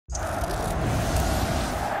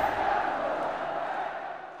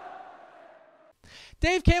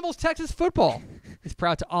Dave Campbell's Texas Football is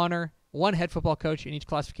proud to honor one head football coach in each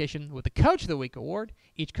classification with the Coach of the Week award.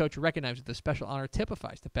 Each coach recognized with the special honor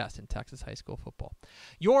typifies the best in Texas high school football.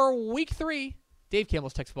 Your Week 3 Dave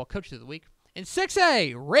Campbell's Texas Football Coach of the Week. In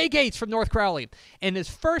 6A, Ray Gates from North Crowley. In his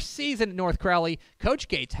first season at North Crowley, Coach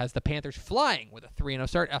Gates has the Panthers flying with a 3-0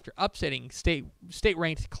 start after upsetting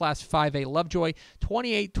state-ranked Class 5A Lovejoy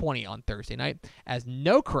 28-20 on Thursday night, as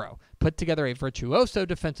No Crow put together a virtuoso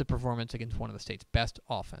defensive performance against one of the state's best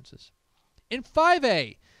offenses. In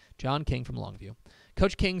 5A, John King from Longview.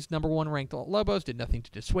 Coach King's number 1 ranked Lobos did nothing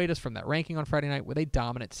to dissuade us from that ranking on Friday night with a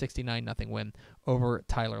dominant 69-0 win over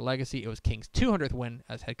Tyler Legacy. It was King's 200th win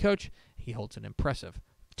as head coach. He holds an impressive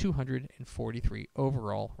 243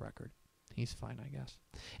 overall record. He's fine, I guess.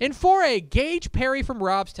 In 4A, Gage Perry from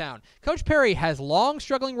Robstown. Coach Perry has long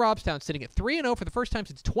struggling Robstown sitting at 3-0 for the first time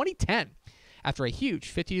since 2010 after a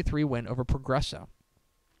huge 50-3 win over Progresso.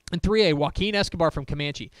 In 3A, Joaquin Escobar from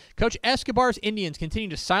Comanche. Coach Escobar's Indians continue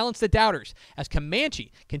to silence the doubters as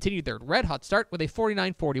Comanche continued their red-hot start with a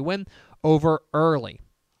 49-40 win over Early.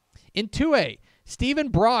 In 2A,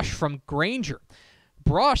 Stephen Brosh from Granger.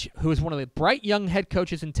 Brosh, who is one of the bright young head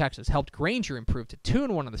coaches in Texas, helped Granger improve to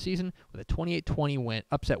 2-1 on the season with a 28-20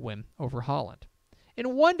 upset win over Holland. In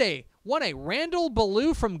 1A, Randall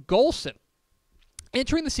Ballou from Golson.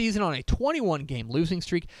 Entering the season on a 21-game losing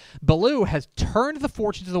streak, Ballou has turned the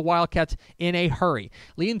fortunes of the Wildcats in a hurry,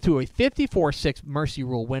 leading to a 54-6 Mercy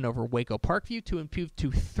Rule win over Waco Parkview to improve to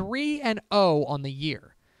 3-0 on the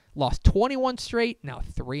year. Lost 21 straight, now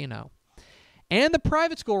 3-0. And the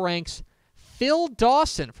private school ranks Phil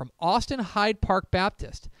Dawson from Austin Hyde Park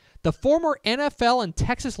Baptist. The former NFL and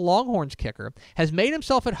Texas Longhorns kicker has made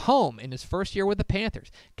himself at home in his first year with the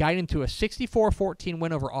Panthers, guiding him to a 64-14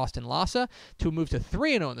 win over Austin Lassa to a move to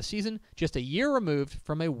 3-0 in the season, just a year removed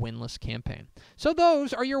from a winless campaign. So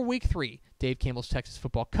those are your Week 3 Dave Campbell's Texas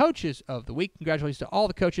Football Coaches of the Week. Congratulations to all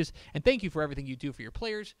the coaches, and thank you for everything you do for your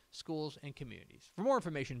players, schools, and communities. For more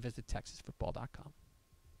information, visit texasfootball.com.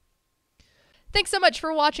 Thanks so much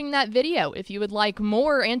for watching that video. If you would like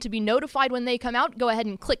more and to be notified when they come out, go ahead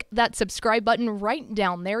and click that subscribe button right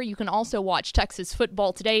down there. You can also watch Texas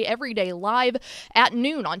Football Today every day live at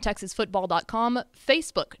noon on texasfootball.com,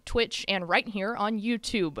 Facebook, Twitch, and right here on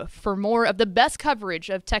YouTube. For more of the best coverage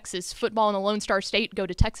of Texas football in the Lone Star State, go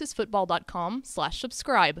to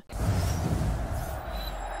texasfootball.com/subscribe.